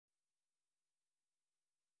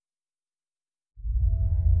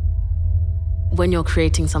when you're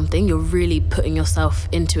creating something, you're really putting yourself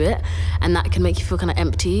into it, and that can make you feel kind of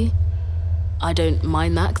empty. I don't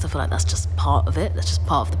mind that because I feel like that's just part of it. That's just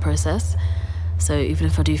part of the process. So even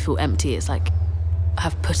if I do feel empty, it's like I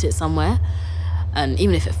have put it somewhere. And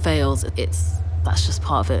even if it fails, that's just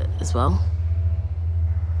part of it as well.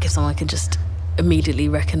 If someone can just immediately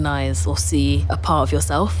recognize or see a part of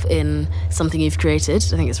yourself in something you've created,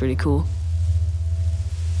 I think it's really cool.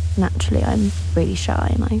 Naturally, I'm really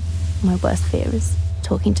shy. My worst fear is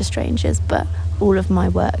talking to strangers, but all of my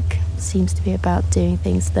work seems to be about doing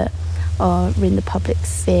things that are in the public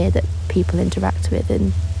sphere that people interact with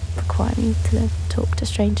and require me to talk to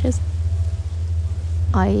strangers.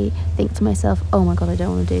 I think to myself, oh my God, I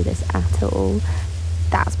don't want to do this at all.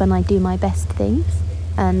 That's when I do my best things,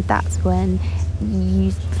 and that's when you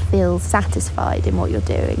feel satisfied in what you're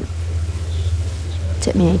doing. It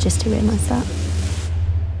took me ages to realise that.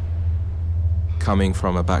 Coming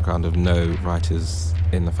from a background of no writers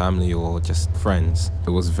in the family or just friends, it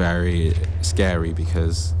was very scary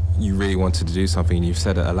because you really wanted to do something and you've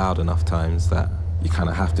said it aloud enough times that you kind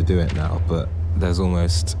of have to do it now, but there's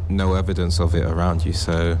almost no evidence of it around you.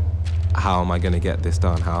 So how am I going to get this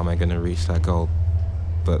done? How am I going to reach that goal?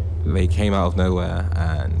 But they came out of nowhere,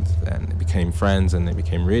 and then they became friends, and they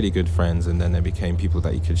became really good friends, and then they became people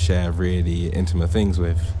that you could share really intimate things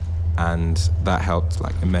with, and that helped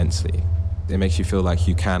like immensely. It makes you feel like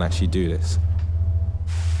you can actually do this.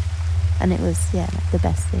 And it was, like the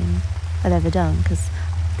best thing I've ever done, because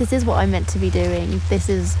this is what I'm meant to be doing. This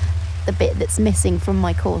is the bit that's missing from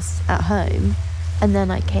my course at home. And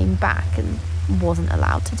then I came back and wasn't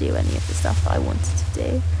allowed to do any of the stuff that I wanted to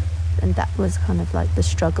do. And that was kind of like the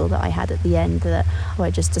struggle that I had at the end, where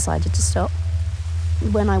I just decided to stop.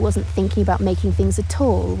 When I wasn't thinking about making things at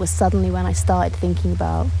all was suddenly when I started thinking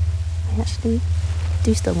about, I actually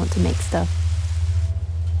do still want to make stuff.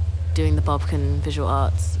 Doing the Barbican Visual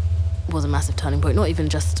Arts was a massive turning point, not even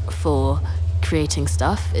just for creating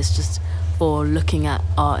stuff, it's just for looking at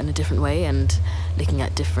art in a different way and looking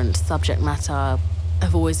at different subject matter.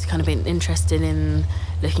 I've always kind of been interested in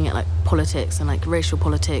looking at like politics and like racial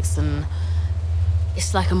politics, and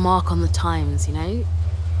it's like a mark on the times, you know?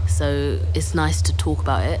 So it's nice to talk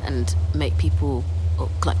about it and make people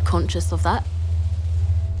like conscious of that.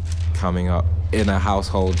 Coming up in a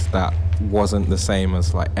household that wasn't the same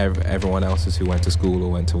as like everyone else's who went to school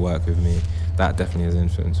or went to work with me, that definitely has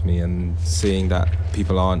influenced me. And seeing that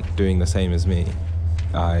people aren't doing the same as me,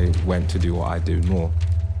 I went to do what I do more.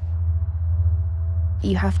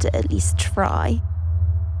 You have to at least try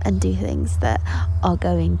and do things that are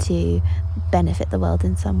going to benefit the world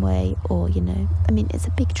in some way, or, you know, I mean, it's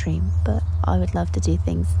a big dream, but I would love to do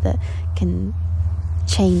things that can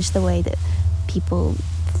change the way that people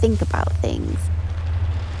think about things.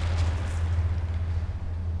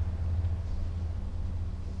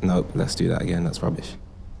 Nope, let's do that again, that's rubbish.